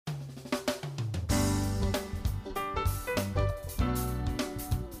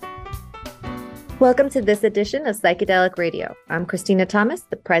Welcome to this edition of Psychedelic Radio. I'm Christina Thomas,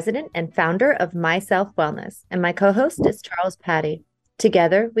 the president and founder of Myself Wellness, and my co-host is Charles Patty.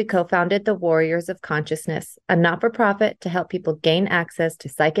 Together, we co-founded the Warriors of Consciousness, a not-for-profit to help people gain access to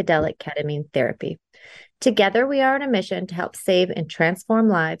psychedelic ketamine therapy. Together, we are on a mission to help save and transform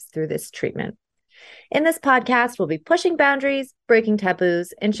lives through this treatment. In this podcast, we'll be pushing boundaries, breaking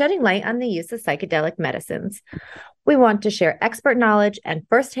taboos, and shedding light on the use of psychedelic medicines. We want to share expert knowledge and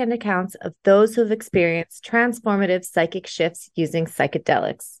firsthand accounts of those who have experienced transformative psychic shifts using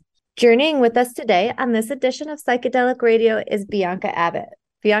psychedelics. Journeying with us today on this edition of Psychedelic Radio is Bianca Abbott.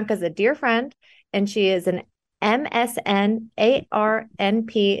 Bianca is a dear friend, and she is an MSN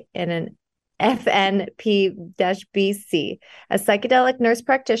ARNP and an FNP-BC, a psychedelic nurse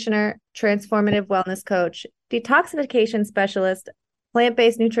practitioner, transformative wellness coach, detoxification specialist,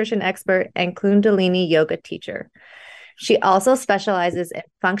 plant-based nutrition expert, and Kundalini yoga teacher. She also specializes in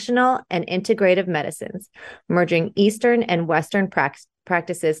functional and integrative medicines, merging Eastern and Western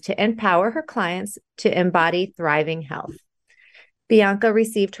practices to empower her clients to embody thriving health. Bianca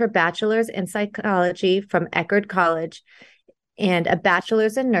received her bachelor's in psychology from Eckerd College and a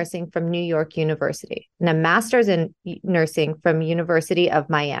bachelor's in nursing from New York University, and a master's in nursing from University of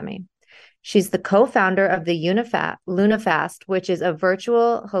Miami. She's the co-founder of the LunaFast, which is a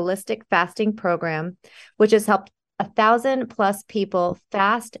virtual holistic fasting program, which has helped 1,000+ people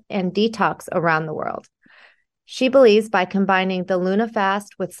fast and detox around the world. She believes by combining the LunaFast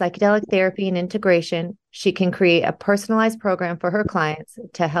with psychedelic therapy and integration, she can create a personalized program for her clients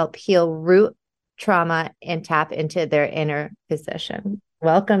to help heal root trauma and tap into their inner physician.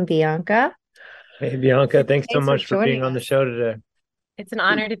 Welcome, Bianca. Hey, Bianca. Thanks so much for being on the show today. It's an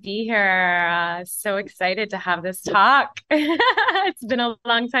honor to be here. So excited to have this talk. It's been a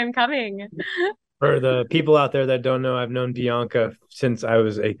long time coming. For the people out there that don't know, I've known Bianca since I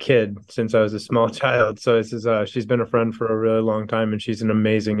was a kid, since I was a small child. So this is she's been a friend for a really long time, and she's an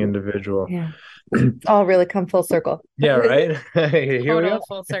amazing individual. Yeah. All really come full circle. Yeah, right? Total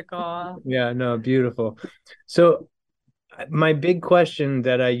full circle. Yeah, no, beautiful. So my big question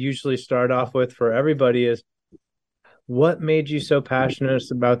that I usually start off with for everybody is, what made you so passionate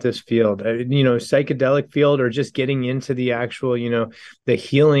about this field? Psychedelic field, or just getting into the actual, the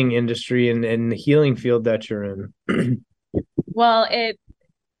healing industry and the healing field that you're in? Well, it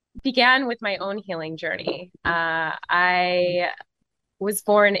began with my own healing journey. I was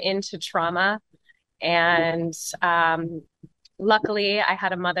born into trauma, and luckily I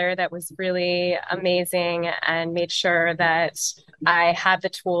had a mother that was really amazing and made sure that I had the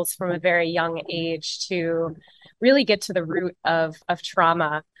tools from a very young age to really get to the root of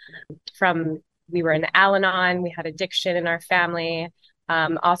trauma. We were in Al-Anon, we had addiction in our family,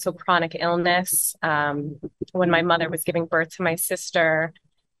 also chronic illness. When my mother was giving birth to my sister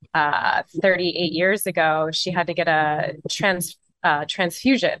 38 years ago, she had to get a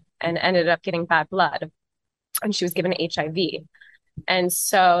transfusion and ended up getting bad blood, and she was given HIV. And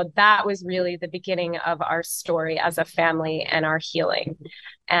so that was really the beginning of our story as a family and our healing.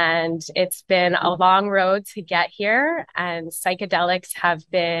 And it's been a long road to get here. And psychedelics have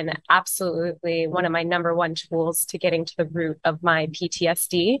been absolutely one of my number one tools to getting to the root of my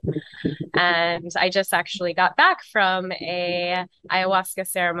PTSD. And I just actually got back from a ayahuasca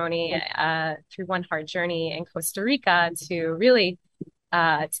ceremony through One Heart Journey in Costa Rica to really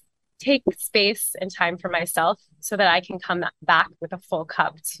take space and time for myself so that I can come back with a full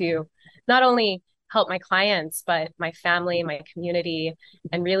cup to not only help my clients, but my family, my community,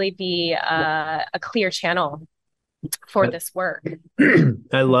 and really be a clear channel for this work.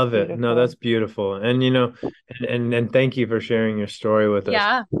 I love it. No, that's beautiful. And, and thank you for sharing your story with us.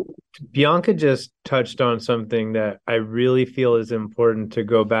 Yeah. Bianca just touched on something that I really feel is important to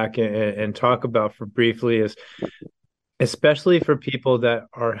go back and talk about for briefly, is especially for people that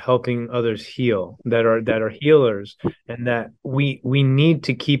are helping others heal, that are healers, and that we need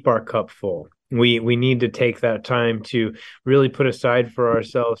to keep our cup full. We need to take that time to really put aside for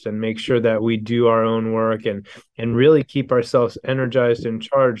ourselves and make sure that we do our own work and really keep ourselves energized and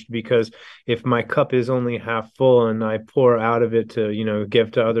charged, because if my cup is only half full and I pour out of it to,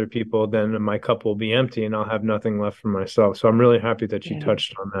 give to other people, then my cup will be empty and I'll have nothing left for myself. So I'm really happy that you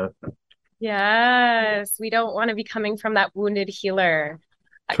touched on that. Yes, we don't want to be coming from that wounded healer.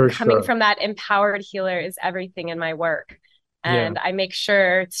 Coming from that empowered healer is everything in my work. And I make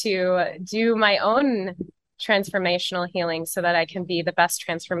sure to do my own transformational healing so that I can be the best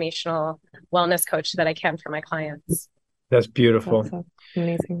transformational wellness coach that I can for my clients. That's beautiful. That's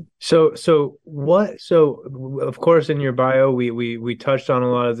amazing. So of course in your bio we touched on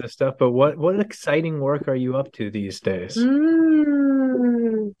a lot of this stuff, but what exciting work are you up to these days?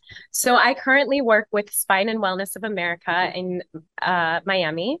 So I currently work with Spine and Wellness of America in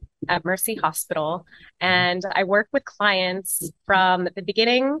Miami at Mercy Hospital, and I work with clients from the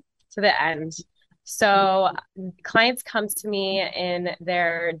beginning to the end. So clients come to me in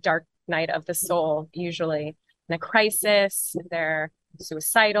their dark night of the soul, usually in a crisis, they're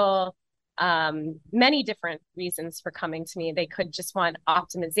suicidal, many different reasons for coming to me. They could just want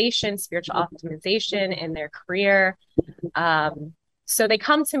optimization, spiritual optimization in their career. So they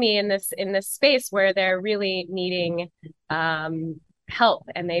come to me in this space where they're really needing help,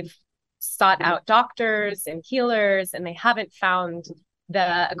 and they've sought out doctors and healers, and they haven't found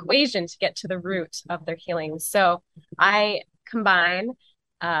the equation to get to the root of their healing. So I combine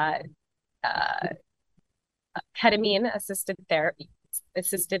uh, uh, ketamine assisted therapy.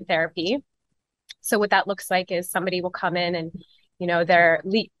 So what that looks like is somebody will come in and, they're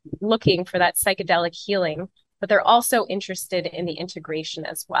looking for that psychedelic healing, but they're also interested in the integration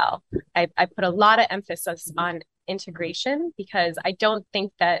as well. I put a lot of emphasis on integration because I don't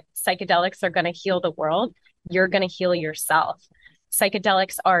think that psychedelics are going to heal the world. You're going to heal yourself.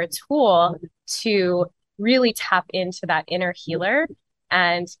 Psychedelics are a tool to really tap into that inner healer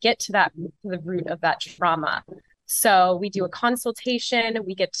and get to the root of that trauma. So we do a consultation.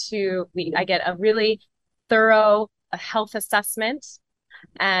 I get a really thorough health assessment,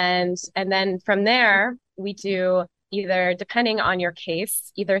 and then from there we do, either depending on your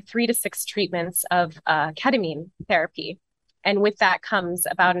case, either 3 to 6 treatments of ketamine therapy. And with that comes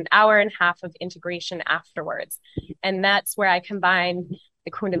about an hour and a half of integration afterwards. And that's where I combine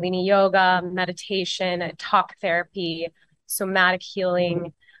the Kundalini yoga, meditation, talk therapy, somatic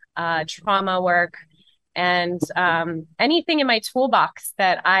healing, trauma work, and anything in my toolbox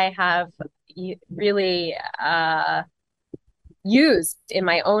that I have really used in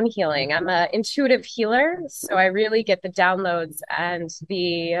my own healing. I'm an intuitive healer, so I really get the downloads and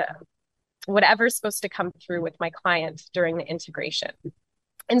the whatever's supposed to come through with my client during the integration.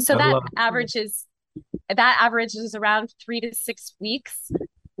 And so that averages around 3 to 6 weeks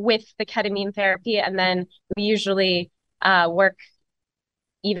with the ketamine therapy, and then we usually work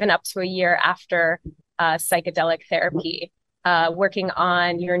even up to a year after psychedelic therapy, working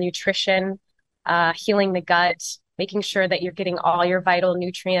on your nutrition, healing the gut, making sure that you're getting all your vital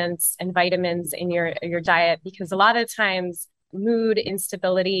nutrients and vitamins in your diet, because a lot of times mood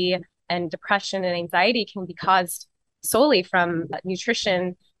instability and depression and anxiety can be caused solely from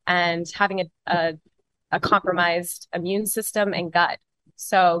nutrition and having a compromised immune system and gut.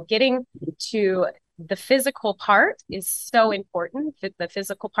 So getting to the physical part is so important, the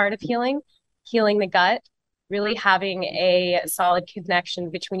physical part of healing the gut, really having a solid connection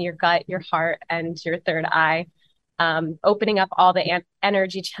between your gut, your heart, and your third eye, opening up all the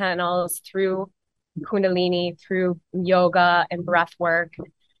energy channels through Kundalini, through yoga and breath work,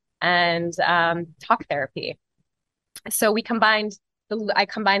 and talk therapy. So I combined the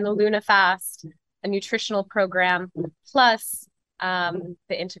LunaFast, a nutritional program, plus the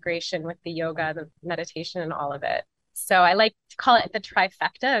integration with the yoga, the meditation, and all of it. So I like to call it the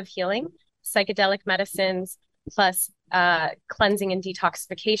trifecta of healing: psychedelic medicines, plus cleansing and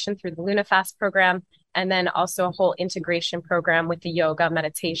detoxification through the LunaFast program, and then also a whole integration program with the yoga,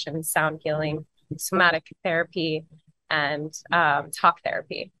 meditation, sound healing, somatic therapy, and talk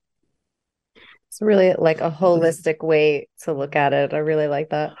therapy. It's really like a holistic way to look at it. I really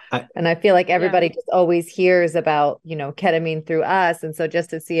like that. And I feel like everybody just always hears about, ketamine through us. And so just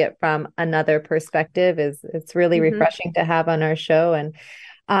to see it from another perspective it's really refreshing to have on our show. And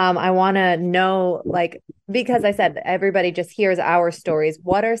I want to know, because I said everybody just hears our stories,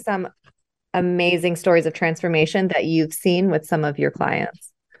 what are some amazing stories of transformation that you've seen with some of your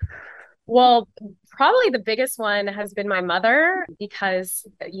clients? Well, probably the biggest one has been my mother, because,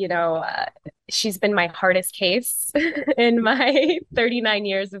 she's been my hardest case in my 39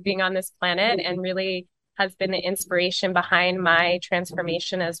 years of being on this planet, and really has been the inspiration behind my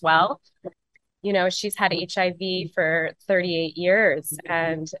transformation as well. She's had HIV for 38 years,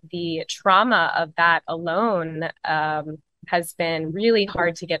 and the trauma of that alone has been really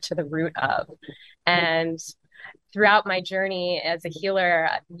hard to get to the root of. And throughout my journey as a healer,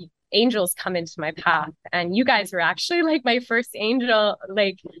 angels come into my path, and you guys were actually like my first angel.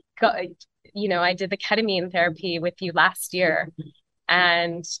 I did the ketamine therapy with you last year,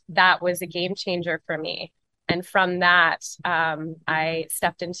 and that was a game changer for me. And from that, I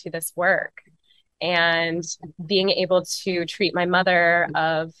stepped into this work, and being able to treat my mother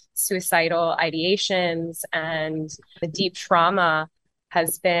of suicidal ideations and the deep trauma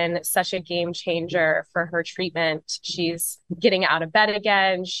has been such a game changer for her treatment. She's getting out of bed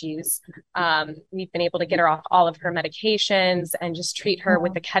again. We've been able to get her off all of her medications and just treat her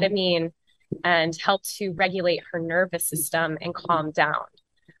with the ketamine and help to regulate her nervous system and calm down.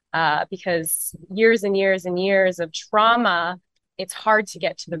 Because years and years and years of trauma, it's hard to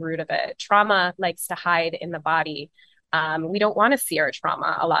get to the root of it. Trauma likes to hide in the body. We don't want to see our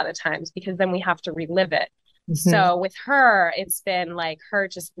trauma a lot of times because then we have to relive it. So with her, it's been like her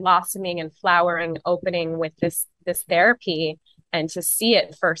just blossoming and flowering, opening with this therapy, and to see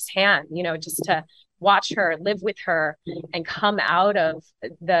it firsthand, just to watch her, live with her, and come out of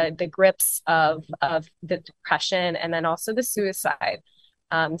the grips of the depression and then also the suicide.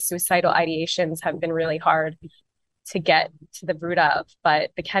 Suicidal ideations have been really hard to get to the root of,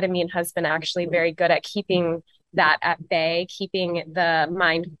 but the ketamine has been actually very good at keeping that at bay, keeping the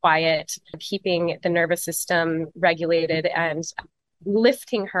mind quiet, keeping the nervous system regulated, and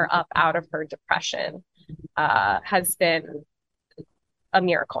lifting her up out of her depression has been a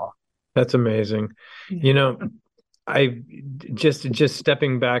miracle. That's amazing. I just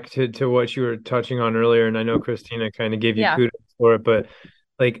stepping back to what you were touching on earlier, and I know Christina kind of gave you kudos for it, but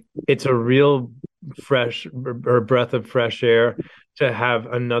like it's a real fresh or breath of fresh air to have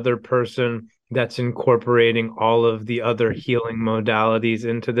another person that's incorporating all of the other healing modalities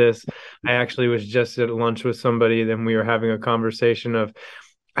into this. I actually was just at lunch with somebody, then we were having a conversation of,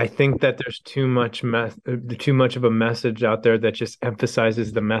 I think that there's too much of a message out there that just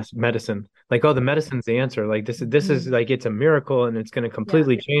emphasizes the medicine. Like, oh, the medicine's the answer. Like this is like, it's a miracle and it's going to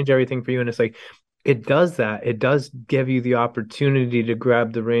completely change everything for you. And it's like, it does that. It does give you the opportunity to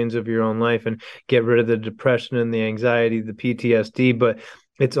grab the reins of your own life and get rid of the depression and the anxiety, the PTSD. But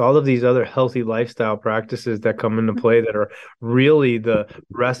it's all of these other healthy lifestyle practices that come into play that are really the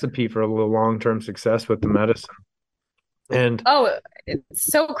recipe for the long-term success with the medicine. And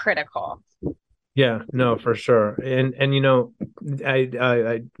it's so critical. Yeah, no, for sure. And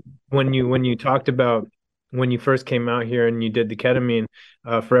I when you talked about when you first came out here and you did the ketamine,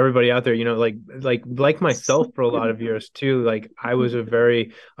 for everybody out there, like myself for a lot of years too, like I was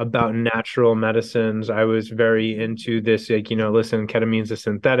very about natural medicines. I was very into this, like, listen, ketamine's a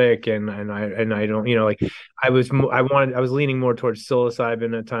synthetic and I don't, like I was leaning more towards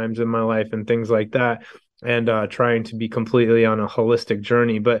psilocybin at times in my life and things like that, and trying to be completely on a holistic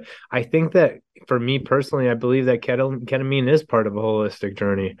journey. But I think that for me personally, I believe that ketamine is part of a holistic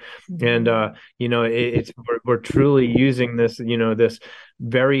journey. And, we're truly using this, this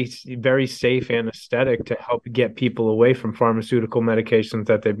very, very safe anesthetic to help get people away from pharmaceutical medications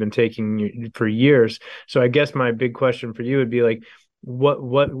that they've been taking for years. So I guess my big question for you would be like,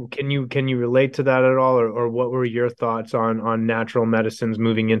 what can you relate to that at all, or what were your thoughts on natural medicines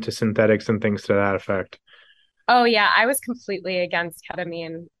moving into synthetics and things to that effect? Oh yeah, I was completely against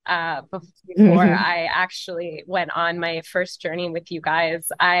ketamine before I actually went on my first journey with you guys.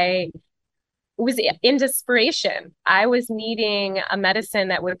 I was in desperation. I was needing a medicine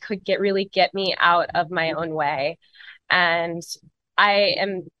that could really get me out of my own way. And I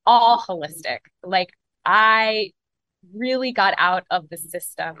am all holistic. Like I really got out of the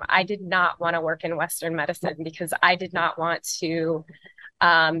system. I did not want to work in Western medicine because I did not want to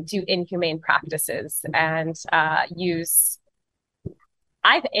do inhumane practices and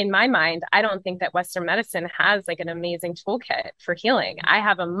in my mind, I don't think that Western medicine has like an amazing toolkit for healing. I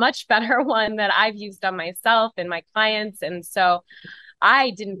have a much better one that I've used on myself and my clients. And so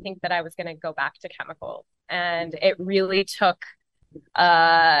I didn't think that I was going to go back to chemicals. And it really took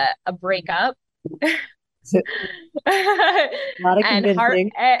a breakup and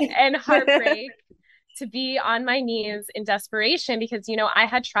heartbreak to be on my knees in desperation because, I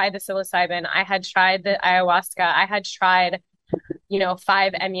had tried the psilocybin, I had tried the ayahuasca, I had tried,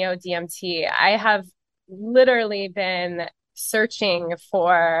 5-MeO-DMT. I have literally been searching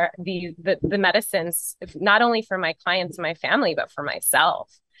for the medicines, not only for my clients and my family, but for myself.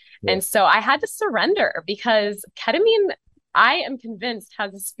 Yeah. And so I had to surrender because ketamine, I am convinced,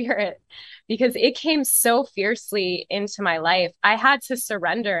 has a spirit because it came so fiercely into my life. I had to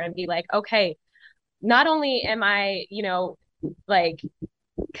surrender and be like, okay, not only am I,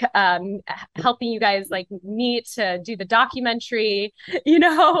 helping you guys like meet to do the documentary,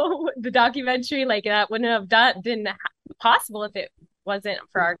 the documentary, like that wouldn't have been possible if it wasn't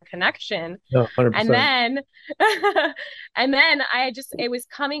for our connection. No, 100%. And then it was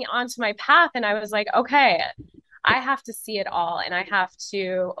coming onto my path and I was like, okay, I have to see it all and I have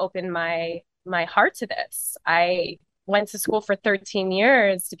to open my heart to this. I went to school for 13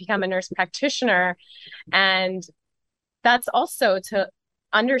 years to become a nurse practitioner. And that's also to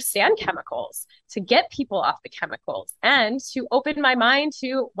understand chemicals, to get people off the chemicals, and to open my mind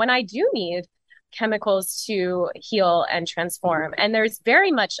to when I do need chemicals to heal and transform. And there's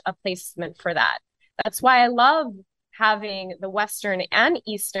very much a placement for that. That's why I love having the Western and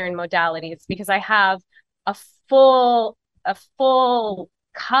Eastern modalities, because I have a full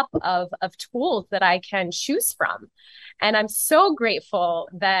cup of tools that I can choose from. And I'm so grateful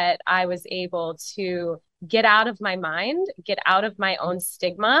that I was able to get out of my mind, get out of my own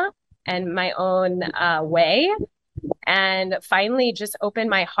stigma and my own way, and finally just open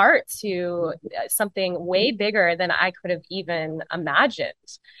my heart to something way bigger than I could have even imagined.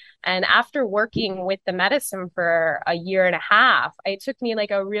 And after working with the medicine for a year and a half, it took me like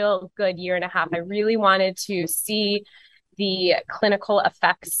a real good year and a half. I really wanted to see the clinical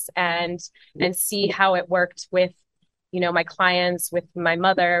effects and see how it worked with, my clients, with my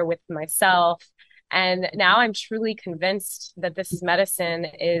mother, with myself. And now I'm truly convinced that this medicine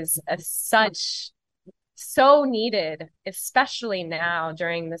is so needed, especially now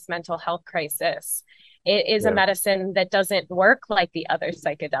during this mental health crisis. It is a medicine that doesn't work like the other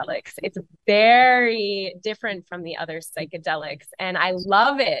psychedelics. It's very different from the other psychedelics. And I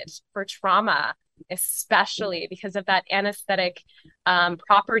love it for trauma, especially because of that anesthetic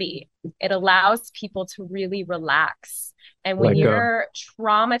property. It allows people to really relax. And when you're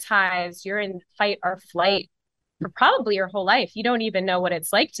traumatized, you're in fight or flight for probably your whole life. You don't even know what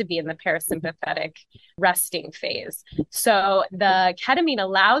it's like to be in the parasympathetic resting phase. So the ketamine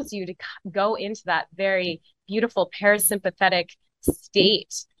allows you to go into that very beautiful parasympathetic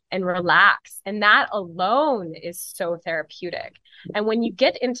state and relax. And that alone is so therapeutic. And when you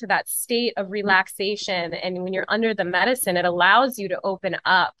get into that state of relaxation and when you're under the medicine, it allows you to open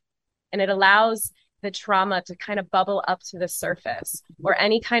up, and it allows the trauma to kind of bubble up to the surface, or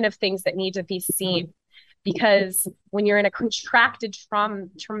any kind of things that need to be seen. Because when you're in a contracted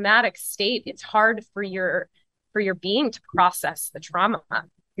traumatic state, it's hard for your being to process the trauma.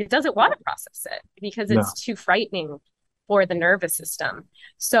 It doesn't want to process it because it's too frightening for the nervous system.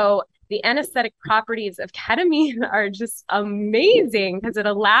 So the anesthetic properties of ketamine are just amazing because it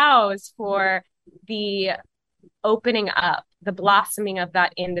allows for the opening up, the blossoming of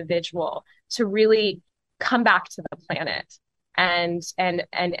that individual to really come back to the planet and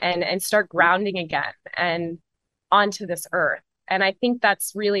start grounding again and onto this earth. And I think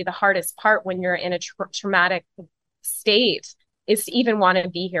that's really the hardest part when you're in a traumatic state, is to even want to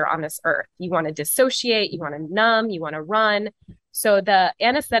be here on this earth. You want to dissociate, you want to numb, you want to run. So the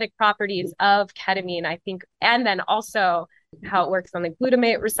anesthetic properties of ketamine, I think, and then also how it works on the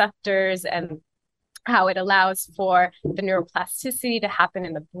glutamate receptors and how it allows for the neuroplasticity to happen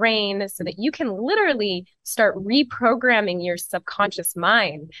in the brain so that you can literally start reprogramming your subconscious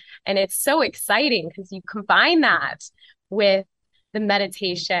mind. And it's so exciting because you combine that with the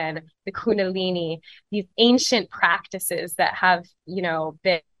meditation, the Kundalini, these ancient practices that have,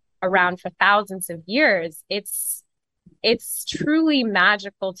 been around for thousands of years. It's truly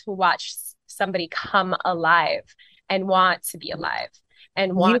magical to watch somebody come alive and want to be alive.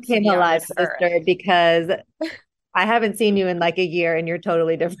 And you came alive, sister, because I haven't seen you in like a year and you're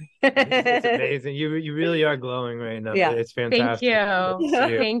totally different. It's amazing. You really are glowing right now. Yeah. It's fantastic. Thank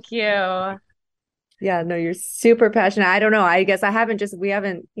you. Thank you. Yeah, no, you're super passionate. I don't know. I guess we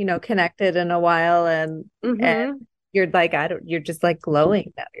haven't, connected in a while, and you're like, you're just like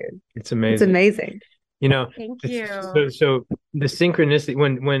glowing now. It's amazing. It's amazing. Thank you. So the synchronicity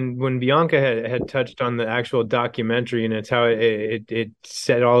when Bianca had touched on the actual documentary, and it's how it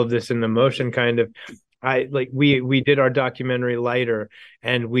set all of this into motion, kind of. We did our documentary Lighter,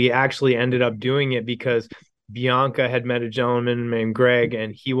 and we actually ended up doing it because Bianca had met a gentleman named Greg,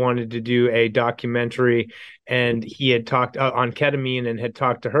 and he wanted to do a documentary, and he had talked on ketamine and had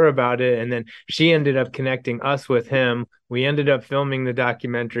talked to her about it. And then she ended up connecting us with him. We ended up filming the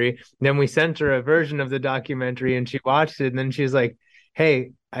documentary. Then we sent her a version of the documentary and she watched it. And then she's like,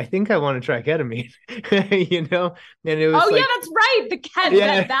 hey, I think I want to try ketamine, and it was yeah, that's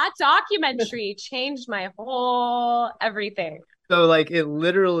right. That documentary changed my whole everything. So it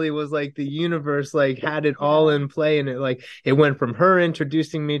literally was like the universe had it all in play, and it went from her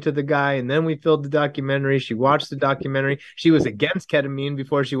introducing me to the guy, and then we filmed the documentary. She watched the documentary. She was against ketamine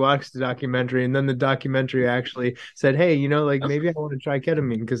before she watched the documentary, and then the documentary actually said, hey, maybe I want to try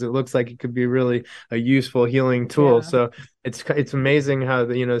ketamine because it looks like it could be really a useful healing tool. Yeah. So it's amazing how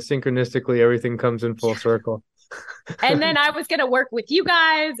synchronistically everything comes in full circle. And then I was going to work with you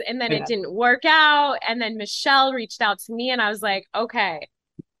guys, and then it didn't work out. And then Michelle reached out to me, and I was like, okay,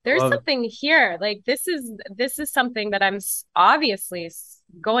 there's something here. This is something that I'm obviously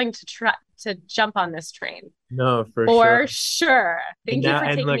going to try to jump on this train. No, for For sure. sure. Thank you for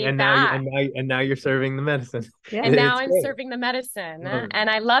taking me back. And now you're serving the medicine. Yeah. And now It's I'm great. serving the medicine, and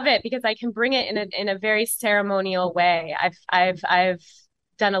I love it because I can bring it in a very ceremonial way. I've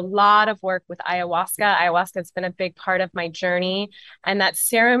done a lot of work with ayahuasca. Ayahuasca has been a big part of my journey, and that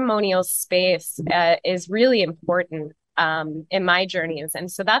ceremonial space is really important in my journeys.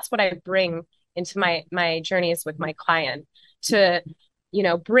 And so that's what I bring into my journeys with my client to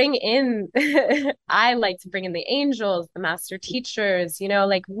bring in I like to bring in the angels, the master teachers,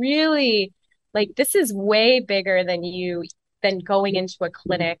 like really, like this is way bigger than going into a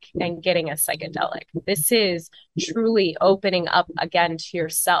clinic and getting a psychedelic. This is truly opening up again to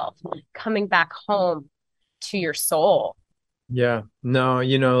yourself, coming back home to your soul. Yeah. No,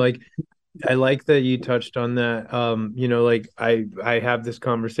 like I like that you touched on that. Like I have this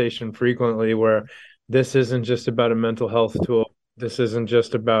conversation frequently where this isn't just about a mental health tool. This isn't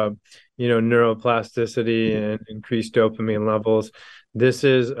just about, neuroplasticity and increased dopamine levels. This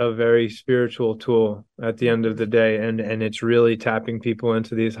is a very spiritual tool at the end of the day, and it's really tapping people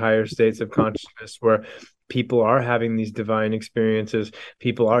into these higher states of consciousness where people are having these divine experiences.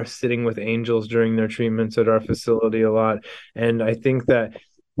 People are sitting with angels during their treatments at our facility a lot. And I think that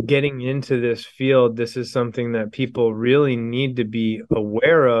getting into this field, this is something that people really need to be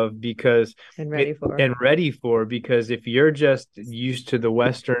aware of because and ready for. Because if you're just used to the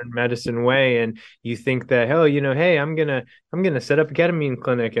Western medicine way and you think that, oh, hey, I'm gonna set up a ketamine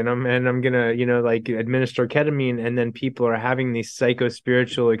clinic and I'm gonna, like administer ketamine, and then people are having these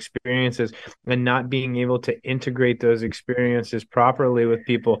psycho-spiritual experiences and not being able to integrate those experiences properly with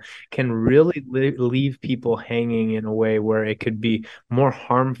people can really leave people hanging in a way where it could be more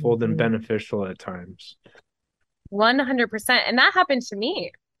harmful than beneficial at times. 100%. And that happened to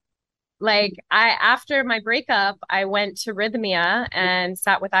me. Like after my breakup, I went to Rhythmia and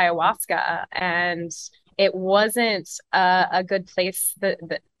sat with ayahuasca, and it wasn't a good place,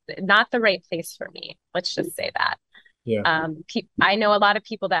 not the right place for me. Let's just say that. Yeah. I know a lot of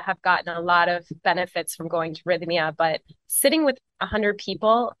people that have gotten a lot of benefits from going to Rhythmia, but sitting with 100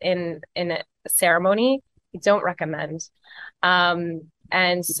 people in a ceremony, I don't recommend.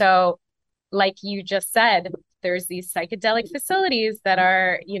 And so, like you just said, there's these psychedelic facilities that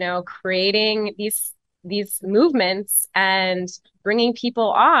are, creating these movements and bringing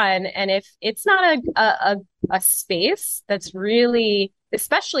people on. And if it's not a space that's really,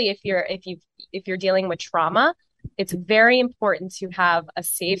 especially if you're dealing with trauma, it's very important to have a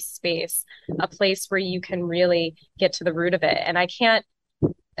safe space, a place where you can really get to the root of it. And I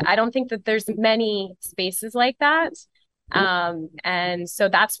don't think that there's many spaces like that. And so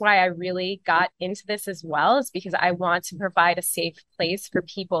that's why I really got into this as well, is because I want to provide a safe place for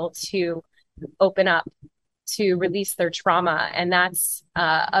people to open up, to release their trauma. And that's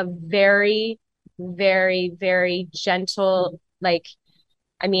a very, very, very gentle,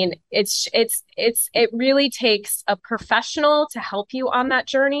 it really takes a professional to help you on that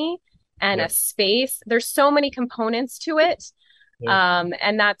journey, and a space. There's so many components to it.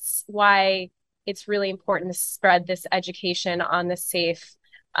 And that's why it's really important to spread this education on the safe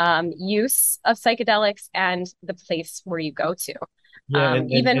use of psychedelics and the place where you go to.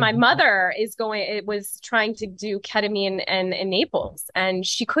 Even my mother was trying to do ketamine in Naples, and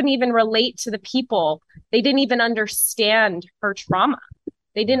she couldn't even relate to the people. They didn't even understand her trauma.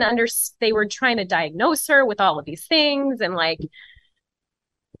 They didn't understand. They were trying to diagnose her with all of these things, and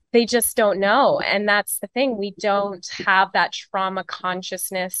they just don't know. And that's the thing. We don't have that trauma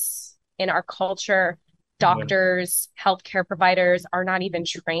consciousness in our culture. Doctors, healthcare providers are not even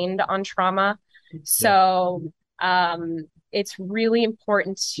trained on trauma. So it's really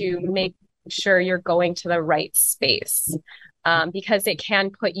important to make sure you're going to the right space, because it can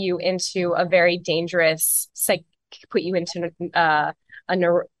put you into a very dangerous, put you into a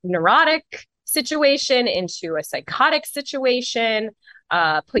neurotic situation, into a psychotic situation,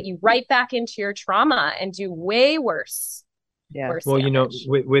 put you right back into your trauma and do way worse. Well,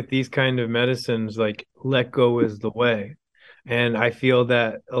 with these kind of medicines, like let go is the way. And I feel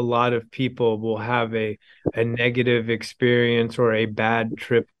that a lot of people will have a negative experience or a bad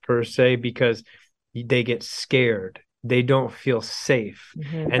trip per se because they get scared. They don't feel safe.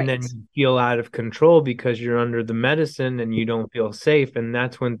 And then you feel out of control because you're under the medicine and you don't feel safe. And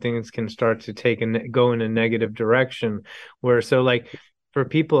that's when things can start to go in a negative direction. For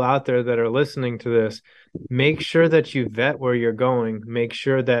people out there that are listening to this, make sure that you vet where you're going. Make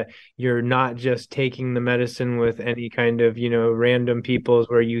sure that you're not just taking the medicine with any kind of, random peoples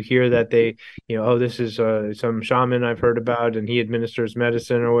where you hear that they, oh, this is some shaman I've heard about and he administers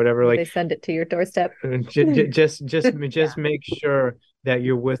medicine or whatever. They send it to your doorstep. Just make sure that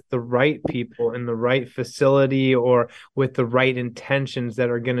you're with the right people in the right facility or with the right intentions that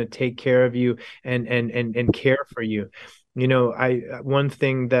are going to take care of you and care for you. You know, I one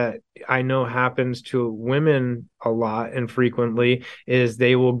thing that I know happens to women a lot and frequently is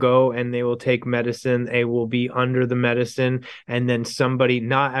they will go and they will take medicine, they will be under the medicine, and then somebody,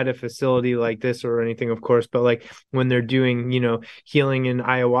 not at a facility like this or anything, of course, but like when they're doing, you know, healing in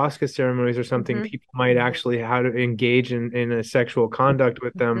ayahuasca ceremonies or something, people might actually have to engage in a sexual conduct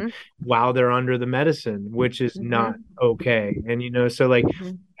with them while they're under the medicine, which is not okay. And, you know, so like,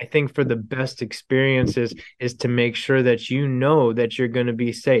 I think for the best experiences is to make sure that you know that you're going to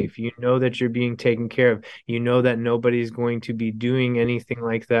be safe. You know that you're being taken care of. You know that nobody's going to be doing anything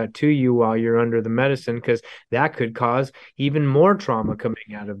like that to you while you're under the medicine, because that could cause even more trauma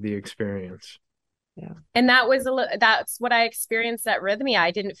coming out of the experience. Yeah. And that's what I experienced at Rhythmia.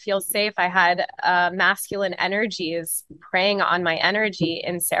 I didn't feel safe. I had masculine energies preying on my energy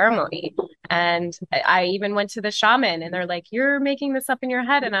in ceremony. And I even went to the shaman and they're like, "You're making this up in your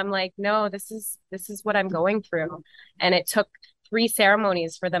head." And I'm like, "No, this is what I'm going through." And it took 3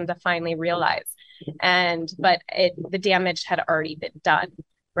 ceremonies for them to finally realize. But the damage had already been done.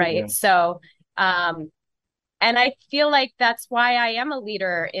 Right. Yeah. So and I feel like that's why I am a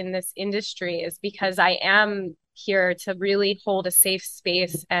leader in this industry, is because I am here to really hold a safe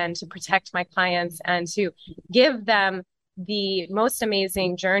space and to protect my clients and to give them the most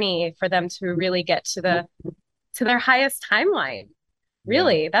amazing journey for them to really get to their highest timeline.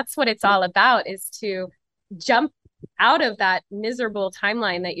 Really, that's what it's all about, is to jump out of that miserable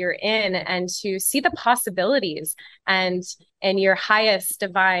timeline that you're in and to see the possibilities and your highest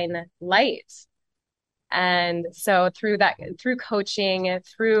divine light. And so through coaching,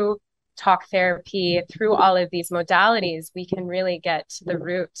 through talk therapy, through all of these modalities, we can really get to the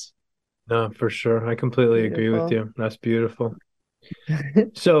root. No, for sure. I completely agree with you. That's beautiful.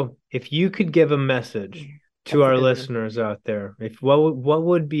 So if you could give a message to our listeners out there, what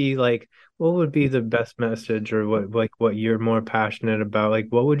would be the best message, or what you're more passionate about? Like,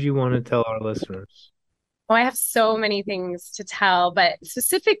 what would you want to tell our listeners? Oh, I have so many things to tell, but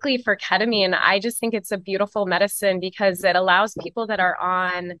specifically for ketamine, I just think it's a beautiful medicine because it allows people that are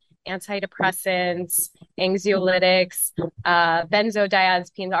on antidepressants, anxiolytics,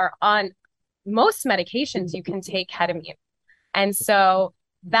 benzodiazepines, are on most medications, you can take ketamine. And so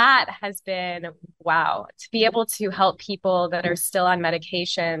that has been, wow, to be able to help people that are still on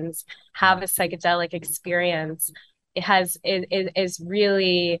medications have a psychedelic experience. Is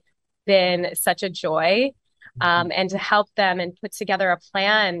really been such a joy. And to help them and put together a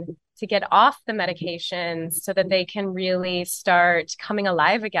plan to get off the medications so that they can really start coming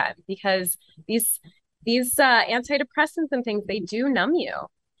alive again, because these antidepressants and things, they do numb you.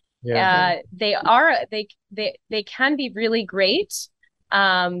 Yeah. They can be really great,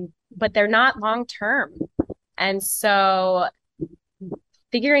 but they're not long term. And so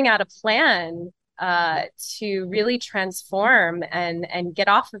figuring out a plan to really transform and get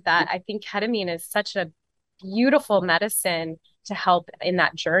off of that, I think ketamine is such a beautiful medicine to help in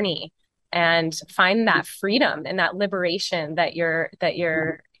that journey and find that freedom and that liberation that you're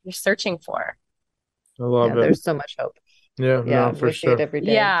searching for. I love it. There's so much hope. Yeah, no, for sure. Every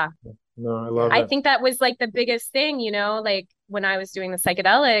day. Yeah. No, I love it. I think that was like the biggest thing, like when I was doing the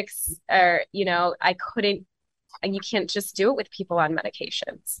psychedelics, or, and you can't just do it with people on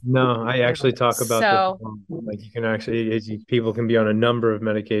medications. No, I actually talk about like you can actually, people can be on a number of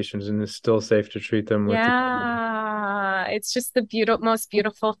medications and it's still safe to treat them with. Yeah, it's just the most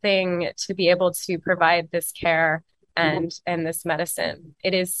beautiful thing to be able to provide this care and this medicine.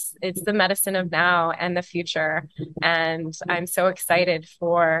 It's the medicine of now and the future. And I'm so excited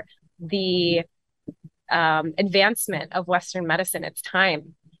for the advancement of Western medicine. It's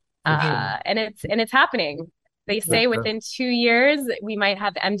time. And it's happening. They say within 2 years, we might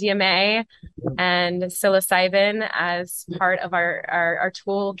have MDMA and psilocybin as part of our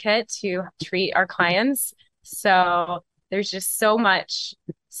toolkit to treat our clients. So there's just so much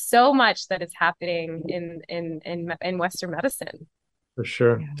that is happening in Western medicine. For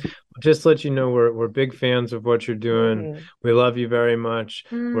sure. Yeah. Just to let you know, we're big fans of what you're doing. We love you very much.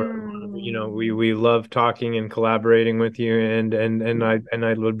 We love talking and collaborating with you, and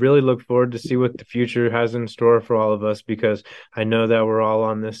I would really look forward to see what the future has in store for all of us, because I know that we're all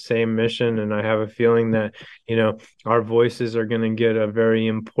on this same mission, and I have a feeling that our voices are going to get a very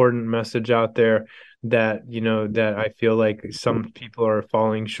important message out there that I feel like some people are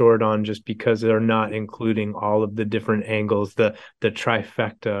falling short on, just because they're not including all of the different angles, the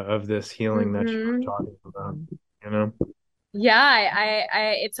trifecta of this healing that you're talking about. Yeah,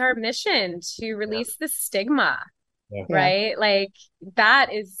 I it's our mission to release the stigma Yeah. right? Like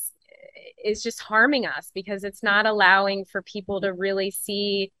that is just harming us because it's not allowing for people to really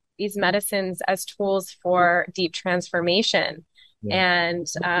see these medicines as tools for deep transformation. Yeah. And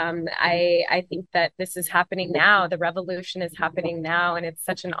I think that this is happening now. The revolution is happening now, and it's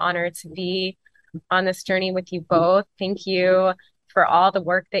such an honor to be on this journey with you both. Thank you for all the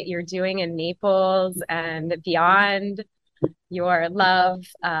work that you're doing in Naples and beyond, your love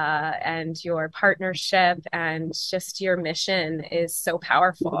and your partnership and just your mission is so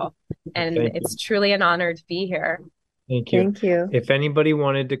powerful. And it's truly an honor to be here. Thank you. Thank you. If anybody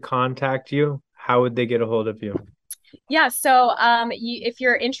wanted to contact you, how would they get a hold of you? Yeah, so if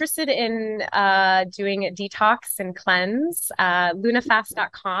you're interested in doing a detox and cleanse,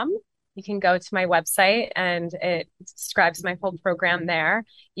 lunafast.com. You can go to my website and it describes my whole program there.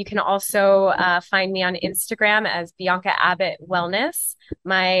 You can also find me on Instagram as Bianca Abbott Wellness.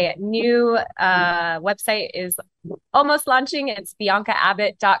 My new website is almost launching. It's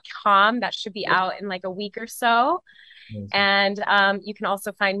biancaabbott.com. That should be out in like a week or so. And you can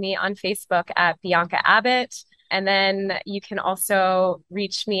also find me on Facebook at Bianca Abbott. And then you can also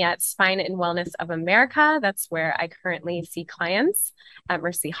reach me at Spine and Wellness of America. That's where I currently see clients at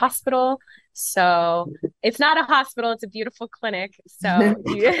Mercy Hospital. So it's not a hospital, it's a beautiful clinic. So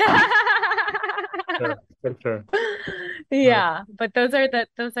Sure. Yeah, but those are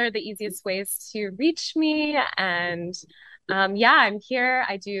the easiest ways to reach me. And yeah, I'm here.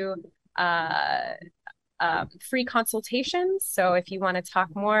 I do free consultations. So if you want to talk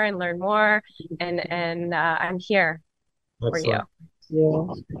more and learn more, and I'm here for you. Yeah.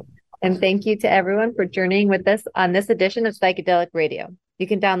 And thank you to everyone for journeying with us on this edition of Psychedelic Radio. You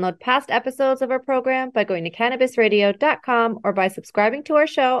can download past episodes of our program by going to cannabisradio.com or by subscribing to our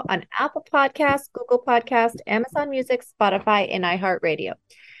show on Apple Podcasts, Google Podcasts, Amazon Music, Spotify, and iHeartRadio.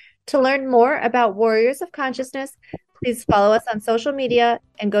 To learn more about Warriors of Consciousness, please follow us on social media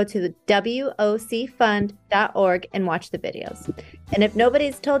and go to the WOCfund.org and watch the videos. And if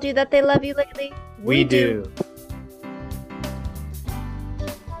nobody's told you that they love you lately, we do.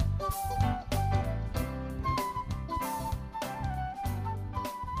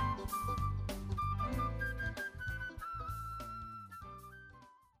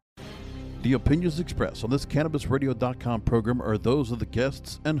 The opinions expressed on this CannabisRadio.com program are those of the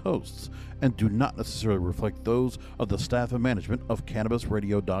guests and hosts and do not necessarily reflect those of the staff and management of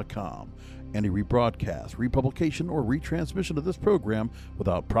CannabisRadio.com. Any rebroadcast, republication, or retransmission of this program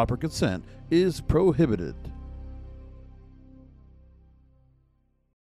without proper consent is prohibited.